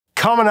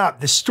Coming up,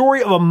 the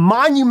story of a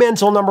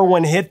monumental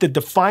 #1 hit that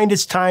defined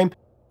its time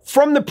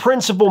from the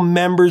principal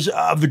members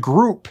of the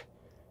group.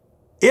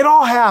 It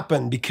all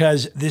happened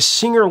because this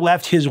singer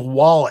left his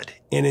wallet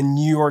in a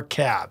New York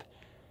cab.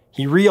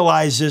 He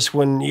realized this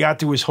when he got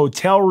to his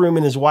hotel room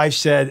and his wife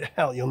said,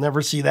 "Hell, you'll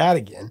never see that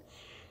again."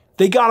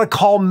 They got a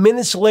call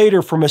minutes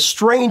later from a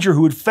stranger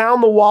who had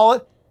found the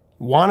wallet,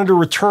 wanted to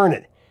return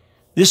it.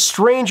 This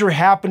stranger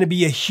happened to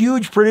be a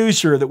huge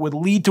producer that would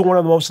lead to one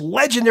of the most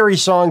legendary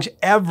songs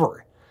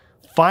ever.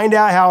 Find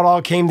out how it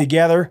all came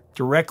together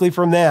directly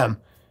from them,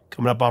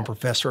 coming up on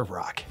Professor of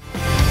Rock.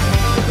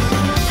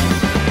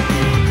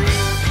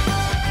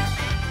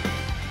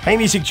 Hey,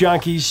 music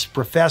junkies,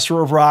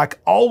 Professor of Rock,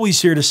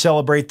 always here to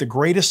celebrate the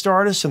greatest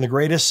artists and the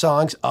greatest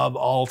songs of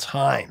all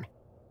time.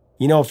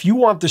 You know, if you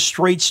want the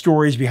straight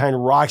stories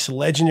behind rock's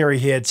legendary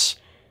hits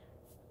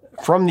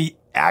from the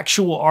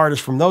actual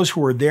artists, from those who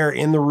were there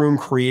in the room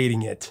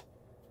creating it,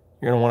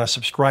 you're going to want to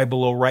subscribe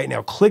below right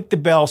now. Click the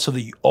bell so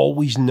that you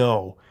always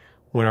know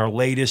when our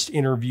latest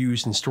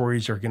interviews and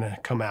stories are going to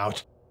come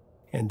out.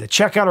 And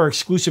check out our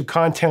exclusive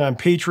content on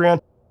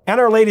Patreon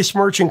and our latest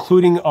merch,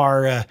 including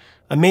our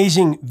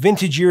amazing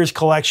vintage years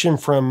collection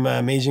from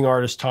amazing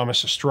artist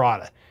Thomas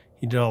Estrada.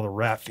 He did all the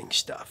rapping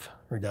stuff,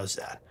 or does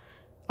that.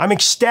 I'm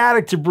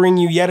ecstatic to bring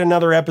you yet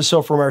another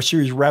episode from our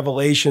series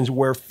Revelations,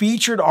 where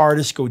featured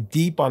artists go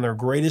deep on their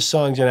greatest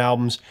songs and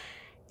albums,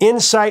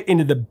 insight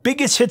into the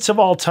biggest hits of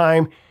all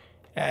time,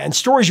 and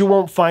stories you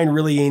won't find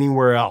really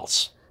anywhere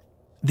else.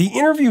 The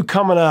interview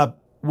coming up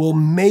will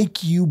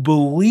make you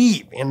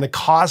believe in the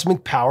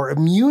cosmic power of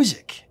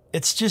music.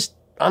 It's just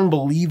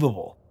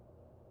unbelievable.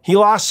 He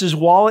lost his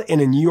wallet in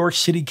a New York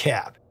City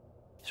cab.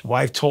 His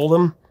wife told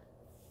him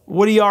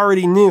what he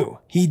already knew.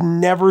 He'd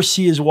never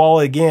see his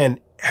wallet again.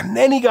 And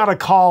then he got a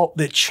call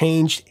that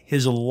changed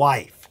his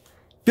life.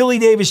 Billy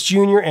Davis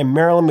Jr. and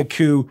Marilyn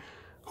McCoo,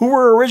 who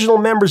were original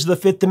members of the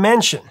Fifth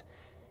Dimension.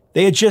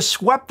 They had just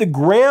swept the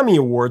Grammy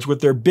Awards with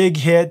their big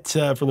hit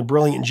from the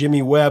brilliant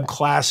Jimmy Webb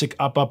classic,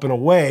 Up, Up, and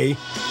Away.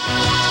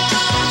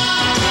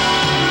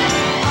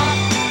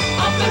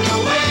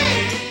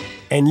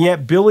 And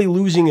yet Billy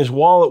losing his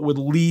wallet would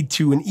lead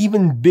to an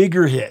even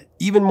bigger hit,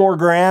 even more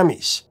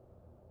Grammys.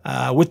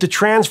 With the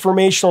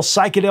transformational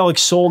psychedelic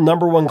soul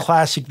 #1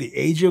 classic, The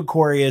Age of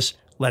Aquarius,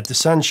 Let the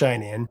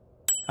Sunshine In.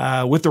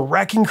 With the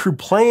Wrecking Crew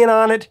playing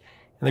on it,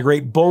 and the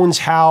great Bones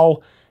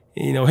Howe,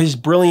 you know, his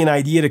brilliant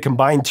idea to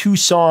combine two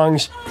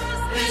songs.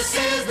 This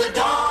is the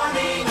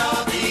dawning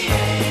of the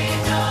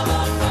Age of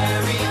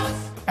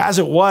Aquarius. As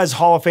it was,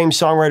 Hall of Fame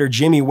songwriter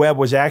Jimmy Webb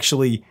was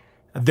actually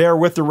there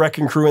with the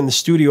Wrecking Crew in the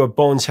studio at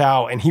Bones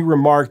Howe, and he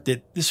remarked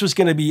that this was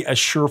going to be a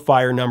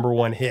surefire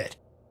 #1 hit.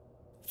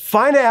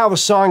 Find out how the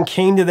song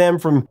came to them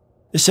from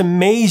this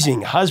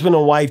amazing husband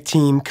and wife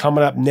team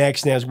coming up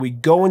next. And as we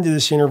go into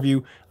this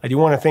interview, I do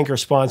want to thank our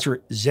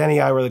sponsor, Zenni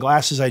Eyewear, the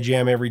glasses I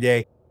jam every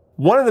day.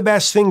 One of the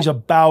best things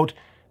about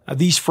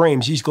these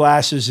frames, these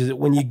glasses, is that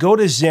when you go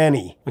to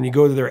Zenni, when you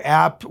go to their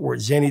app or at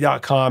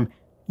zenni.com,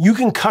 you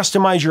can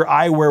customize your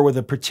eyewear with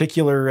a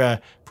particular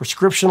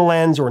prescription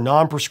lens or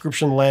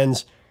non-prescription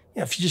lens.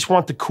 You know, if you just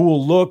want the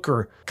cool look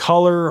or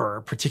color or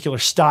a particular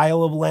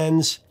style of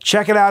lens,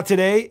 check it out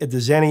today at the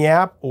Zenni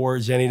app or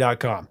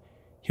zenni.com.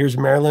 Here's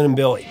Marilyn and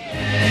Billy.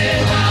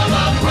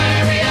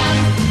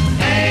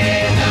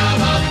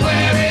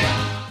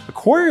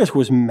 Aquarius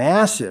was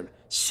massive.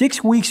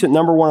 6 weeks at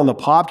 #1 on the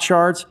pop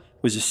charts. It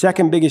was the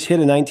second biggest hit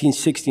in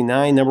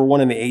 1969, #1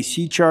 in the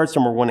AC charts,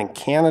 #1 in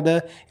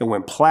Canada. It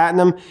went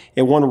platinum.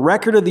 It won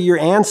Record of the Year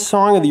and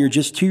Song of the Year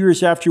just 2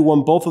 years after it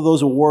won both of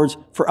those awards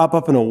for Up,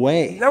 Up, and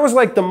Away. That was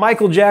like the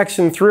Michael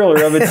Jackson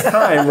Thriller of its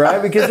time,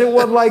 right? Because it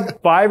won like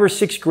 5 or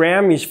 6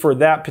 Grammys for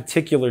that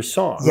particular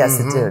song. Yes,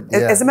 it did.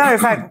 Yeah. As a matter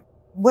of fact,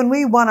 when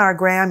we won our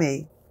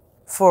Grammy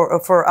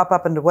for Up,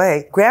 Up, and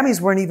Away,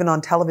 Grammys weren't even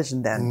on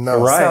television then. No,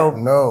 right. So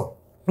no.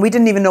 We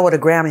didn't even know what a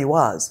Grammy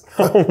was.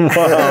 Oh,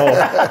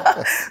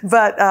 wow.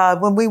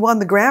 But when we won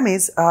the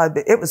Grammys,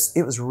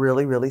 it was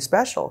really, really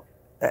special.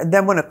 And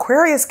then when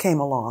Aquarius came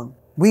along,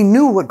 we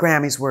knew what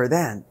Grammys were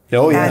then.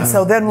 Oh, yeah. And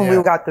so then when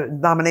we got the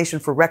nomination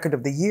for Record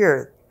of the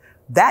Year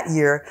that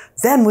year,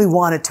 then we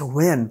wanted to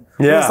win.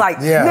 Yeah. It was like,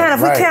 man,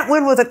 if we can't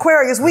win with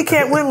Aquarius, we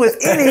can't win with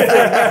anything.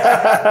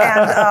 And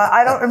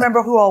I don't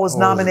remember who all was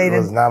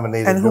nominated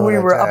and who we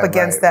were up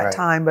against that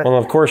time. But well,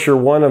 of course, you're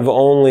one of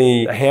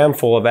only a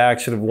handful of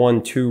acts that have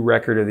won 2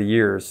 Record of the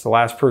Years. The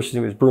last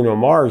person was Bruno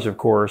Mars, of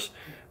course.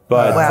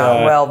 But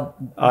I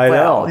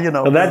know. You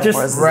know, well, that just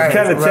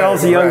kind of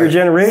tells the younger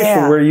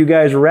generation where you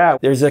guys were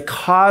at. There's a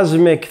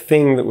cosmic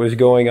thing that was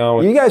going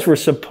on. You guys were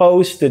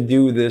supposed to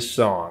do this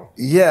song.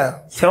 Yeah.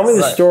 Tell me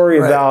the story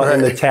about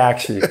In the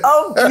Taxi.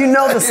 Oh, you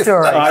know the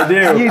story. I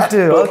do. You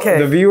do. Okay.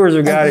 The viewers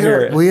have got to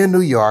hear it. We're in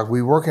New York.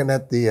 We're working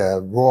at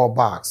the Royal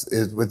Box,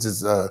 which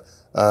is a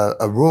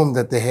room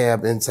that they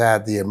have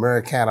inside the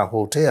Americana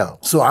Hotel.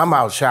 So I'm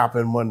out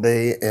shopping one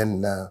day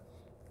and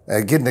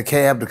getting a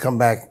cab to come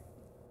back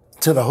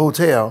to the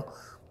hotel,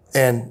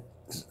 and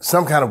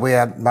some kind of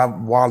way my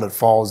wallet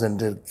falls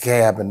into the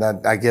cab, and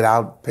I get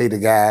out, pay the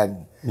guy,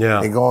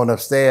 and going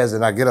upstairs.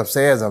 And I get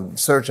upstairs, I'm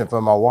searching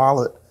for my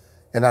wallet.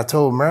 And I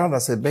told Marilyn, I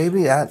said,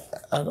 baby, I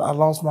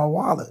lost my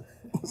wallet.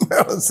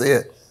 Marilyn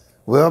said,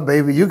 well,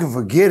 baby, you can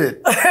forget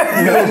it.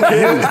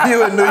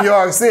 You in New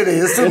York City.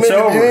 It's too many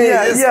over.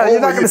 You're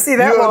not going to see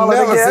that wallet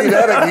again. You'll never see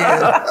that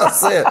again. I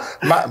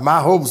said, my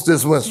hopes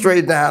just went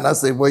straight down. I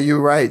said, well,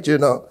 you're right, you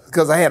know,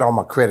 because I had all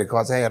my credit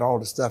cards. I had all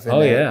the stuff in there.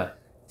 Oh, yeah.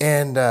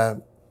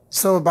 And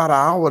so about an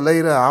hour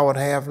later, hour and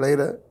a half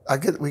later,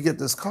 we get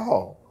this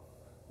call.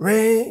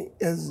 Ray,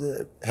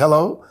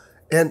 hello?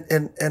 And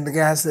the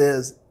guy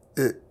says,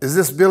 is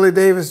this Billy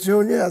Davis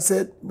Jr.? I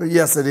said, well,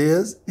 yes, it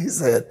is. He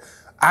said,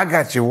 I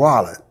got your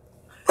wallet.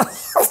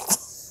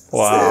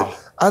 Wow.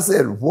 I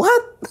said,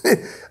 what?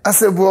 I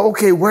said, well,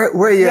 okay,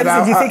 where you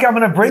at? Do you think I'm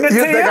going to bring it to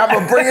you? You think I'm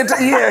going to bring it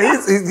to you? Yeah,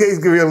 he's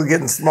really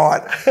getting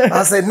smart.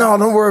 I said, no,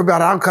 don't worry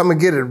about it. I'll come and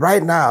get it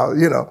right now,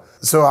 you know.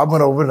 So I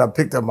went over and I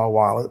picked up my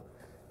wallet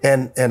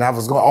and I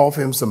was going to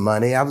offer him some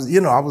money. I was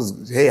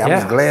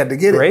glad to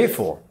get it.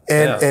 Grateful.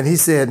 And he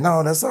said,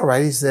 no, that's all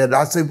right. He said,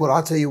 I said, well,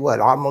 I'll tell you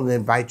what, I'm going to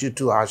invite you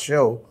to our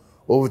show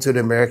over to the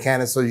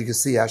Americana so you can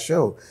see our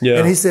show. Yeah.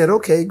 And he said,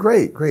 okay,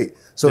 great.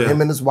 So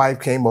him and his wife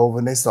came over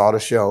and they saw the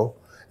show.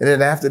 And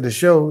then after the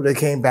show, they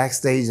came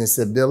backstage and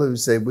said, Billy,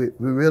 we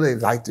really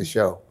like the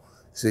show.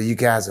 So you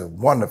guys are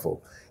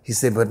wonderful. He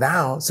said, but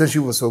now, since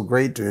you were so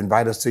great to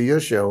invite us to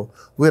your show,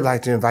 we'd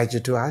like to invite you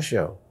to our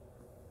show.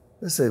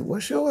 I said,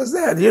 what show is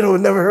that? You know,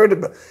 never heard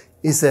of it.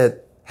 He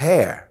said,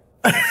 Hair.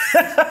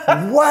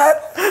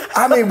 What?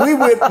 I mean, we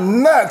went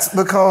nuts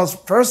because,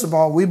 first of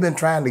all, we've been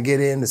trying to get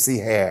in to see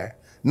Hair.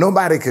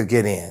 Nobody could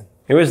get in.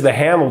 It was the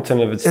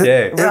Hamilton of its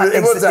day.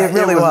 It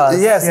really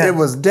was. Yes, it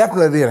was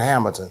definitely in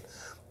Hamilton.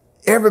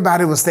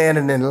 Everybody was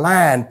standing in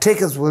line.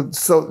 Tickets were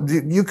so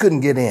you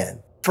couldn't get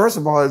in. First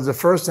of all, it was the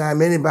first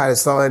time anybody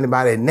saw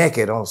anybody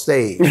naked on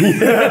stage. So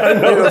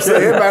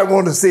everybody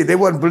wanted to see it. They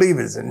wasn't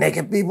believing it's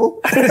naked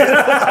people.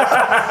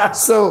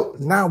 So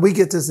now we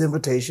get this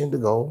invitation to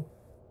go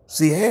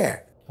see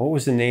Hair. What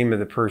was the name of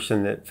the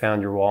person that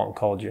found your wallet and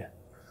called you?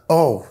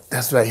 Oh,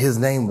 that's right. His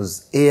name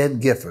was Ed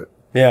Gifford.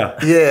 Yeah.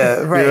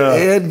 Yeah, right. Yeah.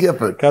 Ed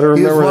Gifford. Got to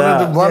remember that.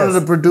 He was one of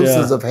the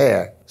producers of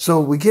Hair. So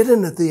we get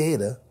in the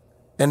theater,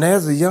 and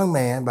there's a young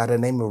man by the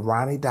name of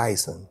Ronnie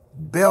Dyson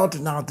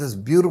belting out this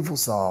beautiful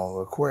song,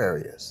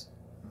 Aquarius.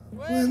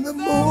 When the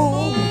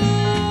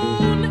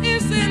moon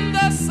is in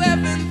the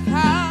seventh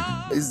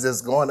house. He's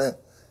just going there,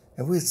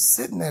 and we're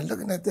sitting there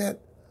looking at that.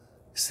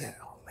 We said,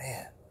 oh,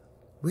 man,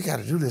 we got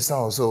to do this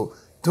song. So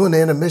during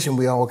the intermission,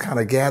 we all kind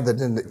of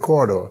gathered in the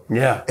corridor.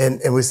 Yeah.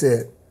 And we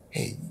said,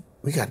 hey,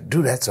 we got to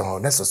do that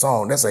song. That's a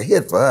song. That's a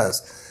hit for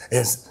us.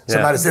 And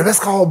somebody said, let's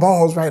call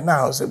Bones right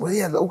now. I said, well,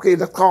 yeah, okay,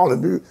 let's call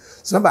him.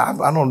 Somebody,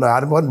 I don't know,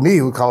 it wasn't me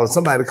who called it.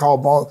 Somebody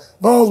called Bones.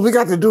 Bones, we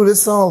got to do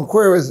this song.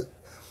 Aquarius.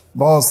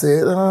 Bones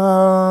said,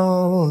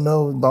 oh,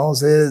 no. Bones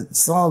said, the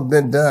song's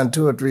been done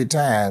 2 or 3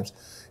 times.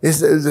 He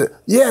said,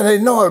 yeah,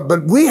 they know it,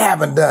 but we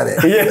haven't done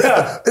it.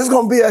 Yeah. It's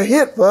going to be a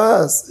hit for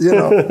us, you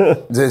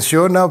know. Then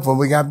sure enough, when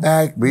we got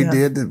back, we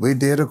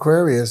did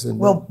Aquarius. And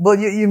well,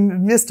 you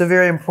missed a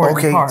very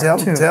important part,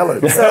 tell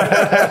it.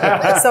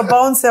 So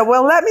Bones said,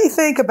 well, let me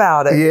think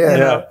about it. Yeah. You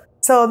know?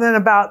 So then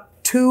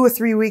about 2 or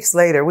 3 weeks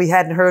later, we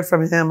hadn't heard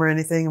from him or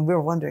anything, and we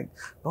were wondering,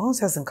 Bones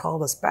hasn't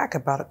called us back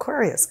about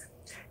Aquarius.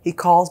 He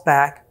calls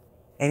back,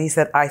 and he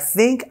said, I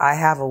think I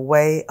have a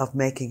way of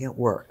making it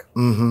work.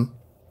 Mm-hmm.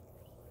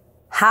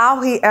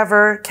 How he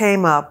ever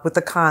came up with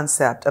the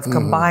concept of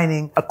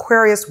combining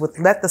Aquarius with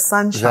Let the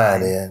Sun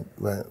Shine,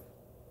 right.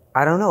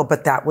 I don't know,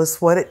 but that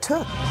was what it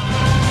took.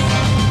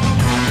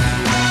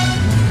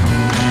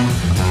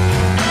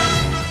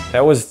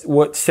 That was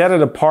what set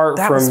it apart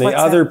from the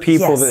other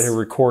people that had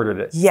recorded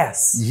it.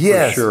 Yes.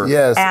 Yes, for sure.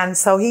 Yes. And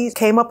so he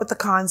came up with the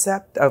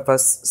concept of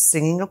us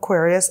singing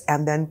Aquarius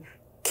and then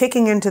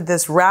kicking into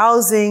this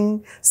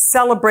rousing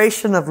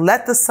celebration of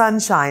Let the Sun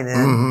Shine In.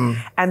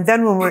 Mm-hmm. And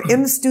then when we're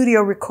in the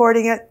studio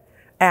recording it,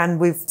 and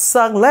we've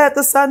sung Let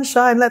the Sun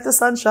Shine, Let the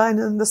Sun Shine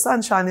In, the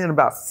sunshine in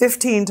about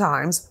 15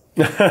 times.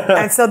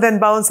 And so then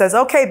Bones says,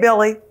 okay,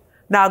 Billy,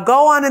 now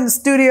go on in the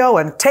studio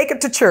and take it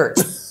to church.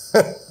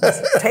 I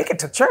said, take it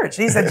to church.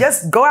 And he said,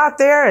 just go out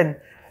there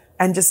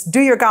and just do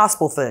your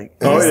gospel thing.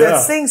 And he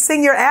said,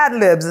 sing your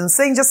ad-libs and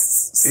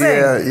just sing.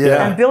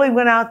 Yeah. And Billy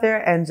went out there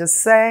and just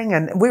sang,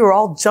 and we were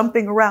all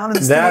jumping around in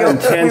the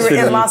studio. We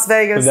were in Las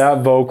Vegas.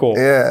 That vocal.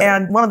 Yeah.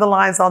 And one of the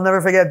lines I'll never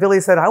forget, Billy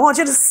said, I want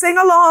you to sing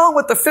along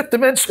with the Fifth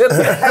Dimension.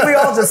 And we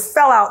all just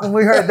fell out when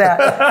we heard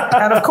that.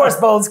 And of course,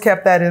 Bones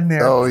kept that in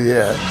there. Oh,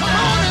 yeah.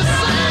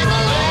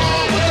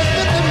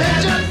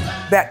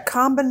 That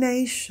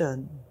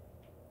combination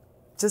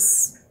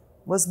just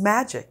was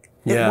magic.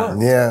 Yeah.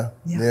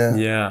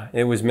 Yeah.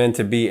 It was meant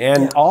to be.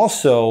 And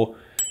also,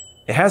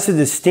 it has the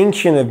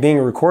distinction of being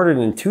recorded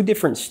in 2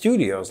 different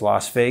studios,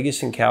 Las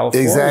Vegas and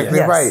California. Exactly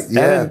right.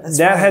 Yeah.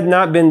 That had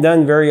not been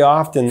done very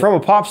often. From a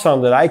pop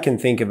song that I can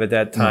think of at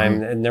that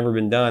time, it had never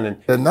been done.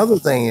 And another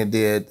thing it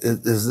did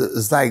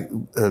is like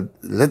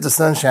Let the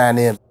Sun Shine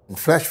In,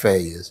 Flesh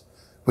Failures,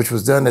 which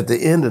was done at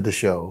the end of the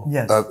show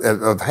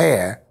of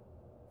Hair.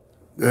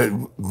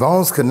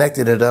 Bones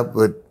connected it up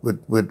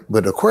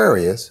with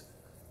Aquarius,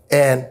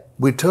 and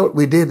we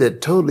did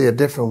it totally a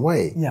different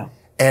way. Yeah.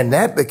 And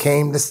that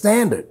became the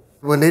standard.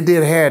 When they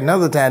did Hair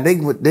another time, they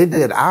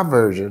did our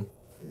version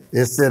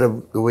instead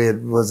of the way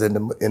it was in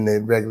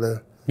the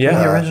regular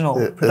the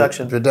original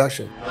production.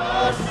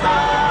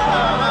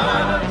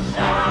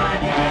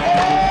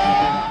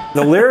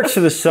 The lyrics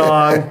of the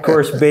song, of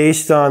course,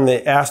 based on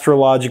the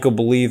astrological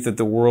belief that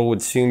the world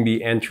would soon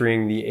be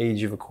entering the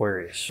Age of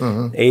Aquarius.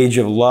 Age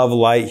of love,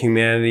 light,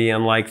 humanity,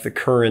 unlike the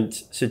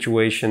current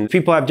situation.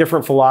 People have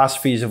different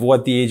philosophies of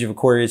what the Age of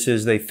Aquarius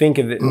is. They think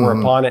of it, we're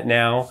upon it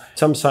now.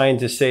 Some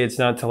scientists say it's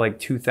not till like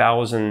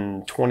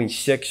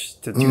 2026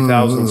 to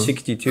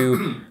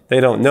 2062.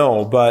 They don't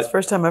know, but... It's the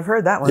first time I've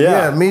heard that one.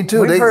 Yeah, me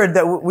too. We've heard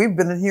that we've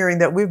been hearing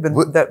that we're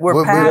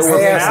past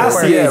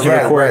the Age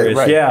of Aquarius.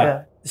 Right.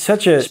 Yeah.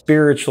 Such a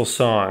spiritual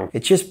song.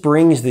 It just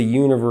brings the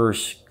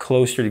universe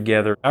closer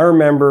together. I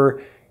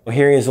remember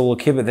hearing it as a little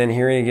kid, but then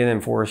hearing it again in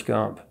Forrest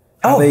Gump.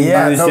 How they used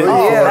it in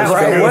Forrest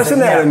Gump. Wasn't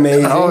that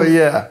amazing? Oh,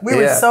 yeah. We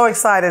were so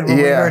excited when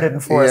we heard it in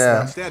Forrest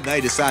Gump. Instead,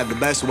 they decided the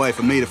best way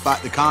for me to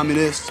fight the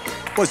communists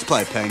was to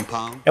play ping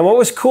pong. And what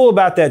was cool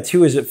about that,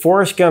 too, is that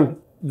Forrest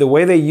Gump, the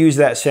way they use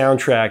that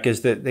soundtrack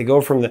is that they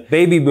go from the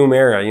baby boom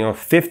era,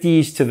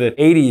 50s to the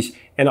 80s,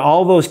 and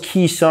all those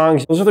key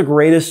songs, those are the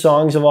greatest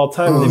songs of all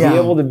time. To be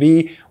able to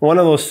be one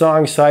of those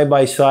songs side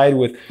by side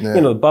with,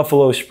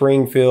 Buffalo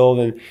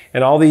Springfield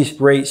and all these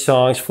great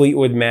songs,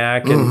 Fleetwood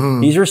Mac,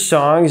 and these are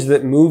songs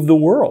that move the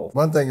world.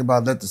 One thing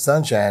about Let the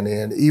Sunshine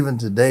In, even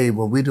today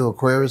when we do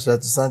Aquarius,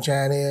 Let the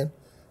Sunshine In,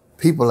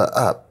 people are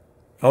up.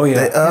 Oh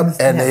yeah, they up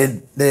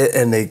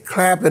and they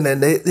clapping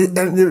and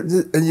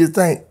you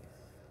think,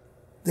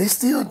 they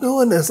still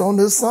doing this on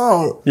this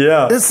song.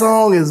 Yeah. This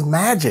song is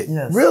magic.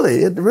 Yes.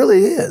 Really, it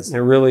really is. It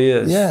really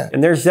is. Yeah.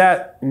 And there's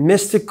that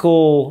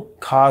mystical,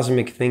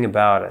 cosmic thing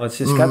about it. It's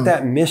got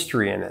that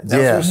mystery in it.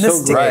 That's what's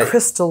Mystic so great.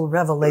 crystal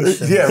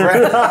revelation. Yeah,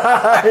 right.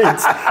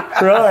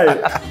 Right.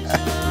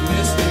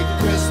 Mystic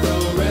crystal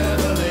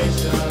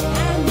revelation.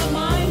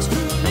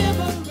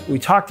 We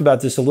talked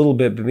about this a little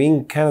bit, but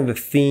being kind of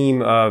the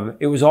theme of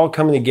it was all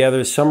coming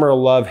together. Summer of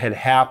Love had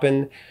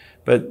happened.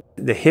 But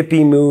the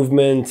hippie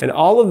movement and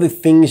all of the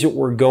things that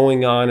were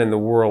going on in the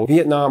world,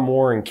 Vietnam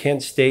War and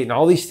Kent State and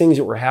all these things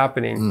that were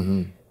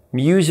happening,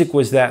 music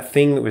was that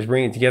thing that was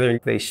bringing it together.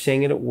 They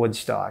sang it at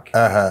Woodstock.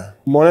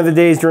 One of the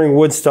days during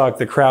Woodstock,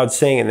 the crowd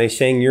sang it, and they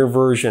sang your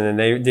version, and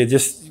they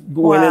just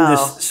went into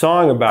this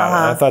song about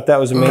it. I thought that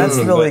was amazing. That's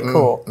really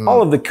cool.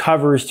 All of the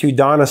covers too,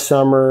 Donna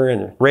Summer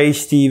and Ray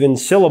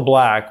Stevens, Cilla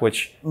Black,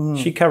 which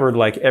she covered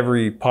like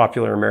every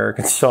popular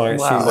American song,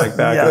 it seems like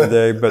back in the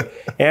day. But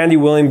Andy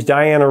Williams,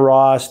 Diana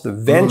Ross, The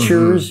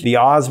Ventures, The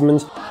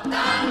Osmonds.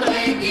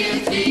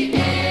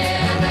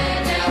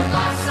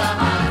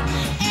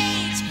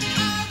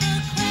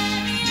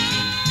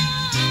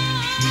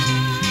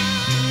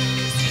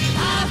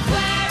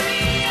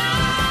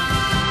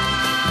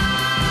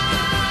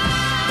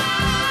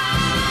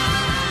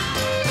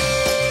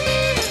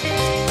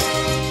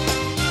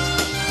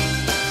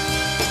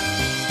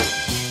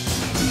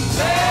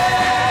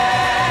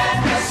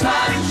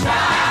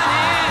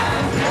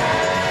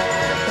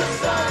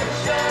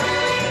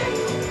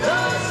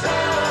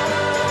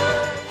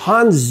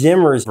 Hans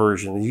Zimmer's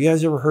version. Have you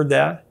guys ever heard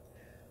that?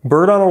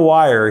 Bird on a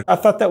Wire. I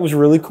thought that was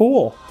really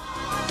cool.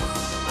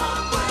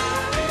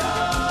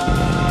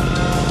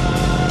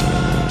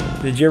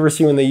 Did you ever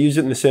see when they used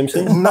it in The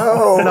Simpsons?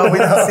 No, we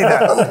didn't see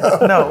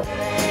that. No.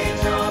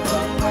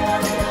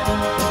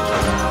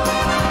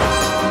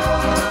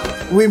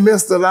 We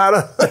missed a lot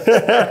of...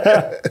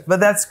 But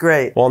that's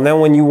great. Well, and then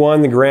when you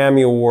won the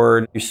Grammy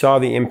Award, you saw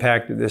the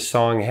impact that this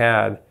song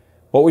had.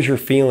 What was your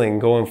feeling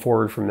going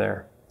forward from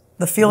there?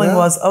 The feeling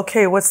was,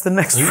 okay, what's the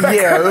next record?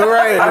 Yeah,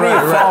 right. How do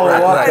you follow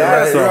up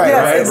that song?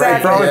 Yes,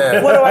 exactly.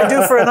 Yeah. What do I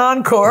do for an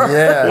encore?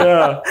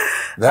 Yeah.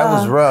 That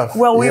was rough.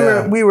 Well, we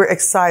were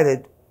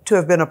excited to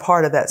have been a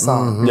part of that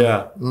song.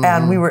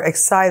 And we were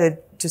excited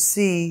to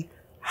see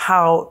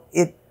how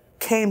it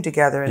came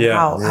together and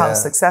how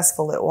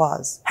successful it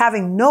was.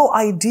 Having no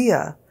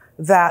idea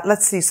that,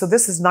 let's see, so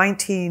this is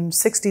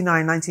 1969,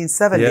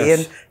 1970,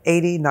 and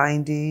 80,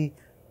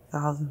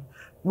 90,000.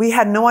 We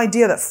had no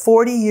idea that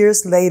 40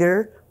 years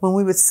later, when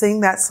we would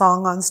sing that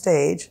song on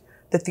stage,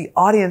 that the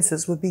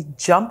audiences would be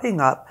jumping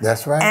up.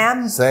 That's right.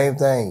 And same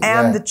thing.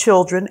 And the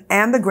children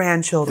and the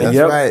grandchildren.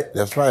 That's right.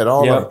 That's right.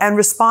 All of them. And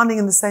responding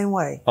in the same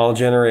way. All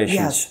generations.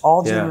 Yes,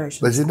 all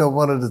generations. But you know,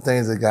 one of the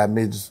things that got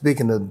me,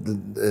 speaking of the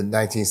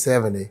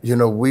 1970, you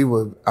know, we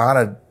were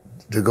honored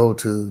to go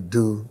to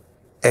do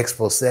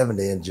Expo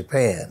 70 in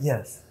Japan.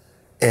 Yes.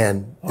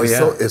 And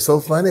it's so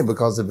funny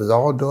because it was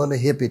all during the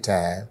hippie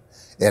time.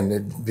 And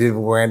the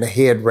people wearing the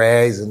head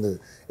rags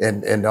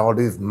and all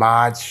these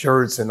mod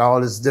shirts and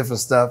all this different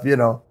stuff, you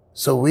know.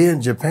 So we're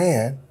in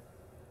Japan,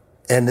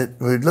 and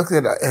we looked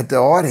at the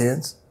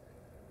audience,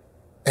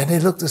 and they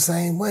looked the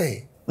same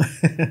way.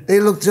 They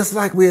looked just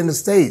like we're in the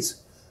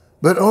States.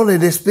 but only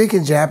they speak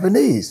in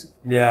Japanese.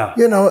 Yeah.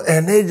 You know,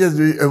 and they just,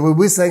 and when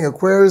we sang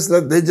Aquarius,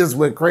 they just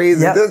went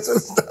crazy. Yep.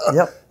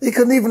 They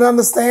couldn't even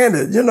understand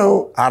it, you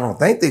know. I don't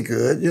think they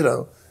could, you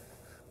know.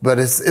 But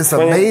it's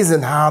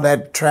amazing how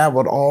that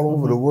traveled all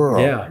over the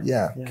world.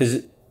 Yeah.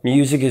 Because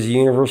music is a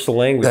universal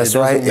language. That's it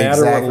doesn't right.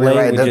 matter Exactly what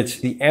language, right. it's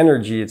the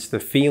energy, it's the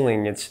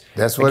feeling,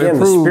 that's what again, it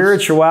the proves.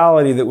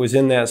 spirituality that was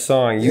in that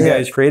song. You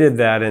guys created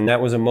that, and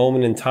that was a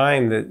moment in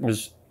time that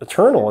was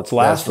eternal. It's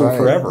lasting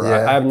forever.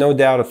 I have no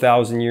doubt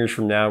 1,000 years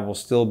from now will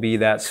still be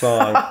that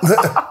song.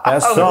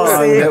 That song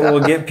that will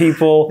get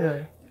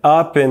people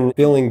up and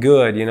feeling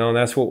good, you know, and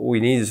that's what we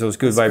need is those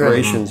good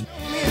vibrations.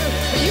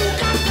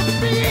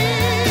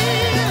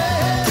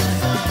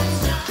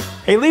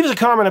 Hey, leave us a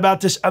comment about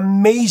this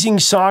amazing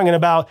song and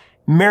about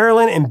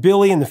Marilyn and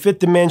Billy in the Fifth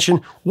Dimension.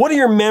 What are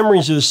your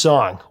memories of the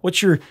song?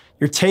 What's your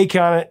take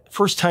on it?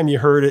 First time you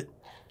heard it?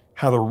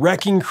 How the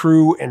Wrecking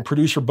Crew and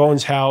producer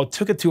Bones Howe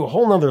took it to a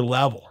whole nother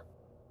level.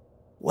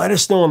 Let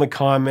us know in the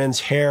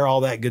comments, hair, all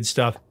that good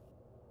stuff.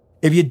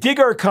 If you dig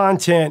our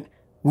content,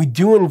 we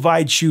do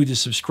invite you to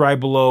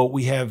subscribe below.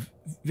 We have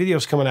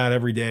videos coming out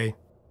every day.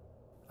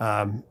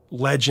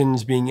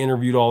 Legends being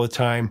interviewed all the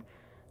time.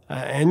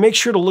 And make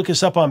sure to look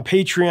us up on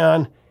Patreon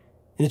and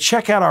to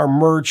check out our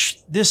merch.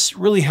 This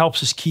really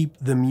helps us keep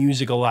the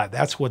music alive.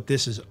 That's what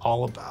this is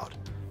all about.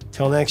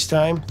 Till next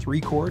time,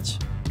 3 chords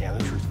and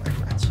the truth.